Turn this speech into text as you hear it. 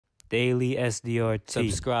Daily SDRT.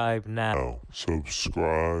 Subscribe now.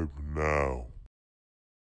 Subscribe now.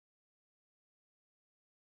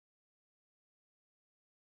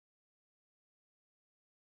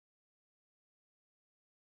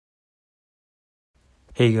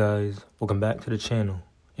 Hey guys, welcome back to the channel.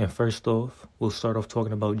 And first off, we'll start off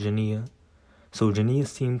talking about Jania. So Jania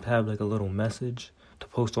seemed to have like a little message to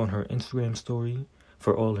post on her Instagram story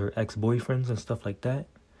for all her ex-boyfriends and stuff like that.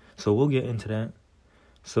 So we'll get into that.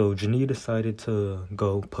 So Jania decided to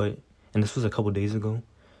and this was a couple days ago.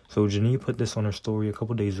 So Jania put this on her story a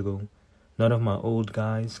couple days ago. None of my old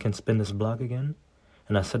guys can spin this block again.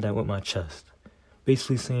 And I said that with my chest.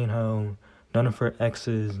 Basically saying how none of her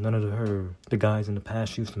exes, the guys in the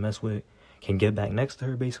past she used to mess with can get back next to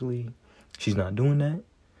her, basically. She's not doing that.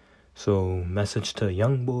 So message to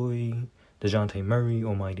YoungBoy, DeJounte Murray,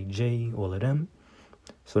 Almighty J, all of them.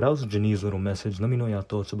 So that was Jania's little message. Let me know your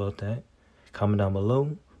thoughts about that. Comment down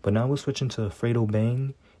below. But now we're switching to Fredo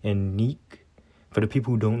Bang and Nique. For the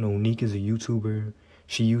people who don't know, Nique is a YouTuber.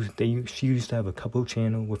 She used to have a couple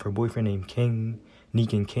channel with her boyfriend named King.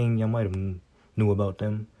 Nique and King, y'all might have knew about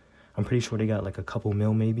them. I'm pretty sure they got like a couple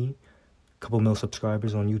mil maybe. Couple mil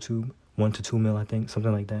subscribers on YouTube. 1 to 2 mil, I think,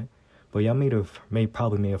 something like that. But y'all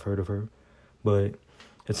probably may have heard of her. But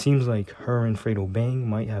it seems like her and Fredo Bang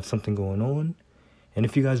might have something going on. And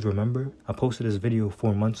if you guys remember, I posted this video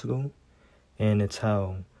 4 months ago. And it's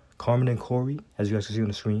how Carmen and Corey, as you guys can see on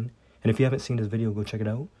the screen. And if you haven't seen this video, go check it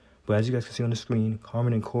out. But as you guys can see on the screen,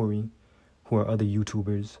 Carmen and Corey, who are other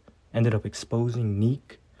YouTubers, ended up exposing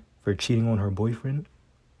Nique for cheating on her boyfriend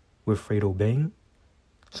with Fredo Bang.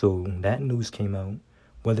 So that news came out.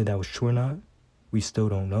 Whether that was true or not, we still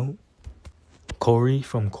don't know. Corey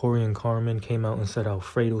from Corey and Carmen came out and said how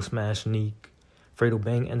Fredo smashed Nique. Fredo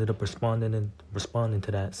Bang ended up responding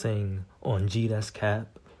to that, saying, "On G, that's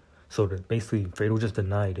cap." So that basically, Fredo just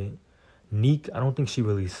denied it. Nique, I don't think she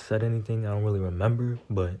really said anything. I don't really remember,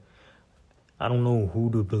 but I don't know who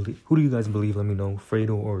to believe. Who do you guys believe? Let me know,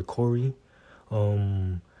 Fredo or Corey.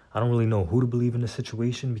 I don't really know who to believe in the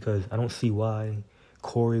situation because I don't see why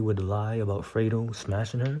Corey would lie about Fredo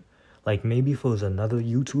smashing her. Like maybe if it was another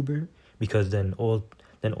YouTuber, because then all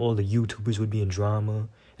the YouTubers would be in drama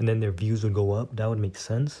and then their views would go up. That would make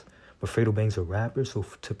sense. But Fredo Bang's a rapper, so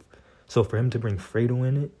for him to bring Fredo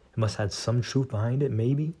in it must have had some truth behind it,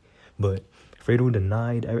 maybe. But Fredo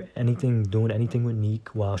denied doing anything with Nique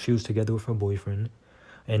while she was together with her boyfriend.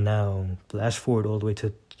 And now, flash forward all the way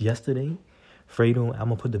to yesterday. Fredo, I'm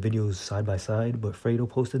going to put the videos side by side, but Fredo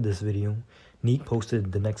posted this video. Nique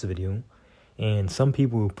posted the next video. And some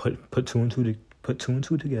people put two and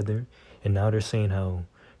two together. And now they're saying how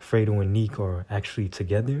Fredo and Nique are actually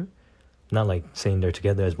together. Not like saying they're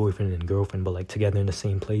together as boyfriend and girlfriend, but like together in the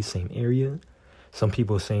same place, same area. Some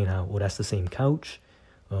people are saying how, well, that's the same couch.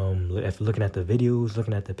 If looking at the videos,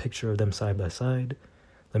 looking at the picture of them side by side,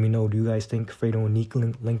 let me know, do you guys think Fredo and Nique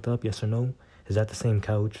linked up, yes or no? Is that the same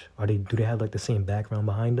couch? Do they have like the same background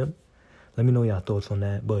behind them? Let me know your thoughts on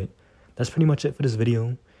that. But that's pretty much it for this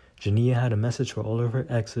video. Jania had a message for all of her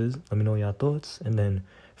exes. Let me know your thoughts. And then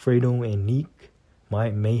Fredo and Nique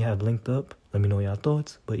may have linked up. Let me know your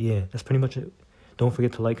thoughts. But yeah, that's pretty much it. Don't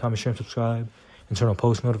forget to like, comment, share, and subscribe. And turn on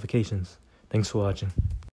post notifications. Thanks for watching.